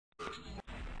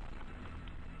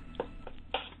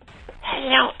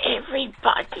Hello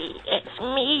everybody, it's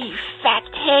me,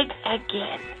 Fathead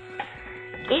again.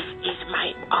 This is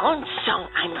my own song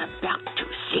I'm about to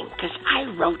sing because I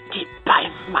wrote it by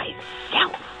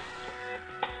myself.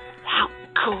 How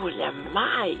cool am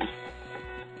I?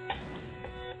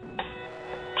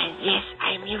 And yes,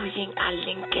 I'm using a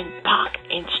Linkin Park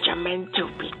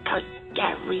instrumental because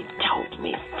Gary told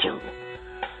me to.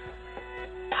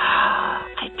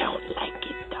 I don't like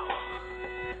it though,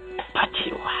 but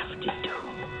he'll have to do,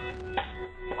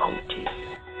 won't he?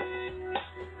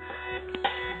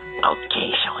 Okay,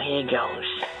 so here goes.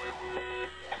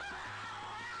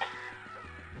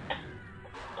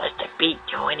 Does the beat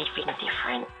do anything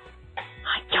different?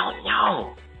 I don't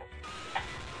know.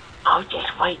 I'll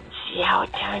just wait and see how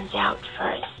it turns out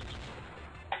first.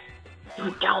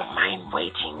 You don't mind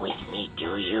waiting with me,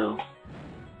 do you?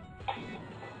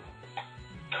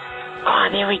 Oh,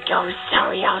 there we go.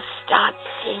 Sorry, I'll start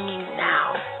singing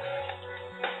now.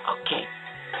 Okay.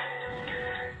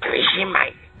 Greasy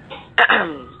Mike.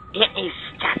 Let me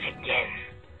start again.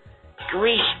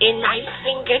 Grease in my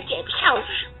fingertips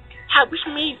helps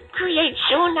me create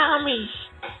tsunamis.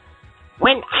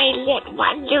 When I let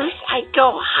one loose, I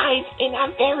go hide in a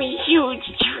very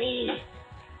huge tree.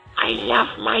 I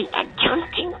love my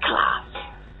accounting class.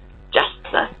 Just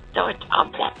the thought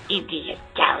of that idiot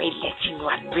Gary letting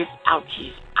one rip out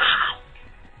his ass.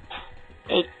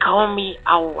 They call me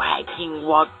a wagging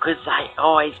wog because I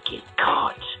always get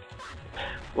caught.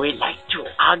 We like to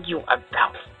argue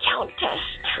about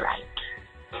Counter-Strike.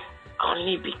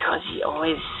 Only because he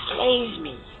always slays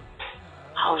me.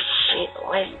 Oh shit,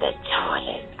 where's the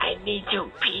toilet? I need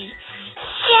to pee.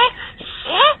 Shit,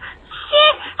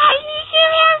 I need to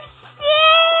have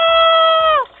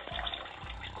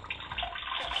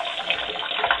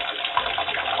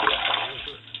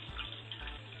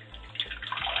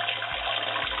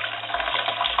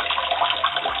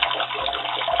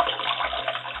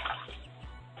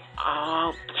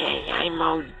Okay, I'm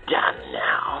all done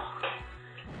now.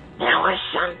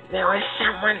 There was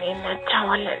someone in the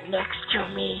toilet next to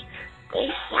me. They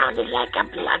sounded like a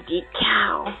bloody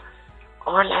cow.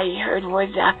 All I heard was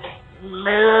a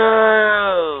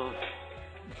moo.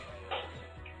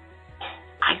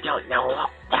 I don't know what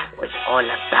that was all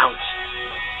about.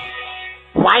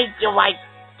 Why do I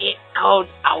get called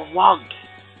a wog?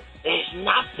 There's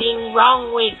nothing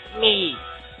wrong with me.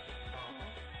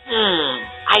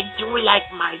 I do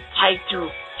like my title,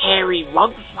 Hairy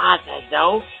Wogfather,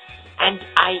 though, and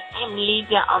I am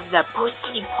leader of the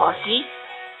Pussy Posse.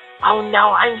 Oh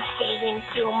no, I'm saying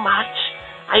too much.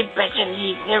 I better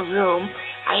leave the room.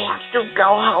 I have to go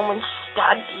home and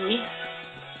study.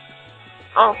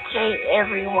 Okay,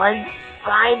 everyone,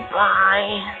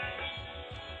 bye-bye.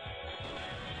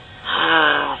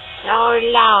 So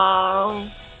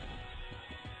long.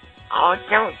 Oh,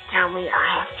 don't tell me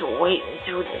I have to wait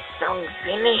until the song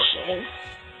finishes.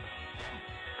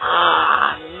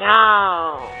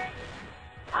 No.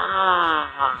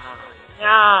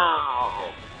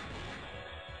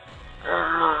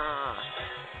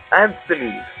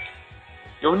 Anthony,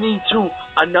 you need to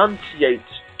enunciate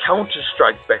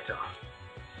Counter-Strike better.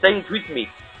 Say it with me.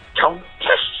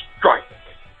 Counter-Strike.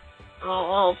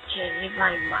 Oh, okay, if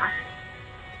I must.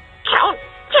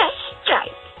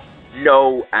 Counter-Strike.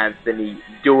 No, Anthony,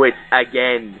 do it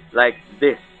again, like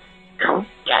this.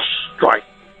 Counter-Strike.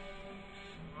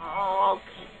 Okay.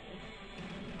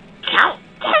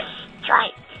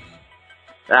 Counter-Strike.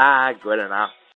 Good enough.